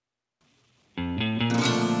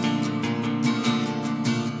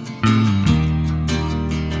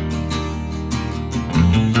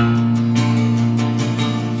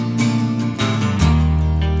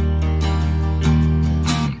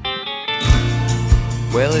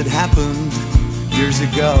Well, it happened years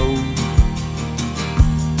ago,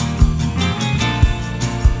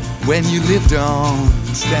 when you lived on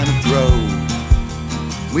Stanford Road.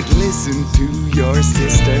 We'd listen to your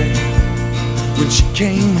sister when she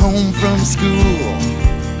came home from school,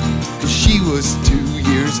 'cause she was 2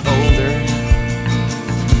 years older.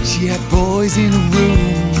 She had boys in a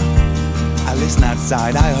room. I listened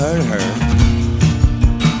outside, I heard her.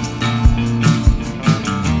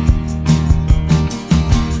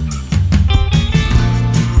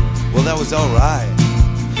 Well, that was alright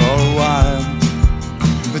for a while,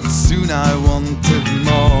 but soon I wanted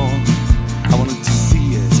more. I wanted to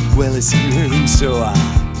see as well as hear him, so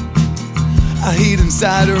I hid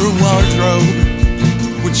inside her wardrobe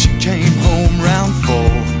when she came home round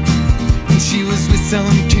 4. And she was with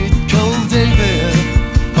some kid called David,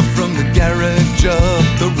 from the garage up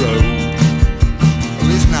the road.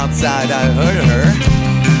 Listen outside, I heard her.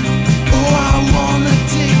 Oh, I wanna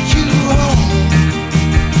take you home,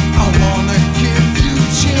 I wanna give you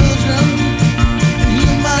children, you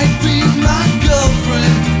might be my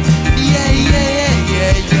girlfriend. Yeah, yeah, yeah,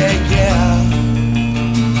 yeah, yeah, yeah.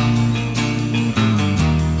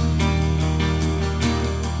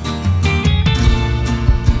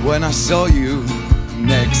 When I saw you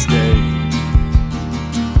next day,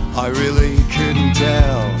 I really couldn't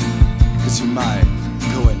tell, 'cause you might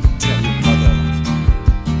go and tell your mother.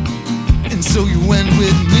 And so you went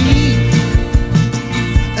with me,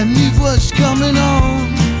 and Eve was coming on,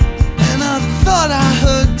 and I thought I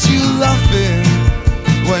heard you laughing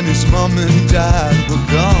when his mom and dad were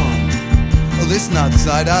gone. Well, listen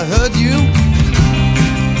outside, I heard you.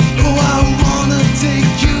 Oh, I wanna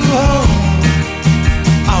take you home,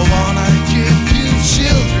 I wanna give you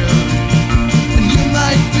children, and you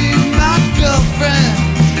might be my girlfriend.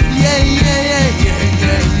 Yeah, yeah, yeah, yeah,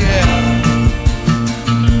 yeah, yeah.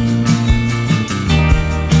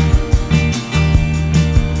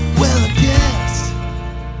 Well, I guess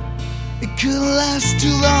it couldn't last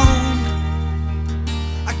too long.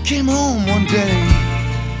 I came home one day,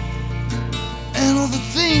 and all the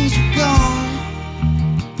things were gone.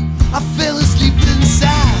 I fell asleep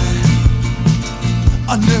inside,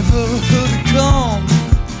 I never heard her come.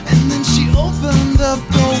 And then she opened up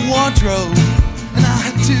the wardrobe,